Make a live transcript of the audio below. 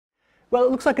Well,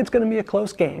 it looks like it's going to be a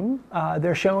close game.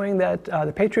 They're showing that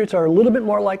the Patriots are a little bit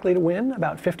more likely to win,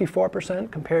 about 54%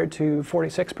 compared to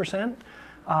 46%.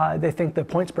 They think the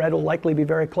point spread will likely be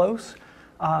very close.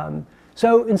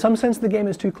 So in some sense, the game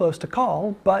is too close to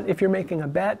call, but if you're making a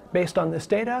bet based on this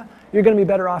data, you're going to be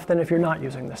better off than if you're not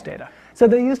using this data. So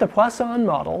they used a Poisson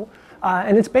model,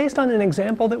 and it's based on an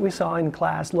example that we saw in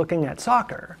class looking at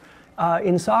soccer.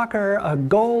 In soccer, a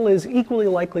goal is equally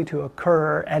likely to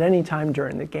occur at any time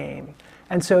during the game.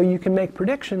 And so you can make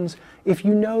predictions if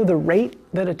you know the rate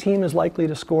that a team is likely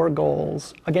to score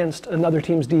goals against another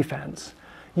team's defense.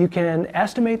 You can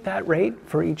estimate that rate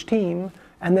for each team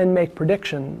and then make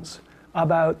predictions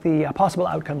about the possible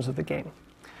outcomes of the game.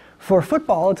 For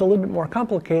football, it's a little bit more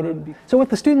complicated. So what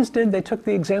the students did, they took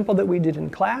the example that we did in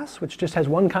class, which just has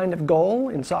one kind of goal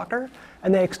in soccer,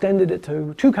 and they extended it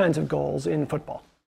to two kinds of goals in football.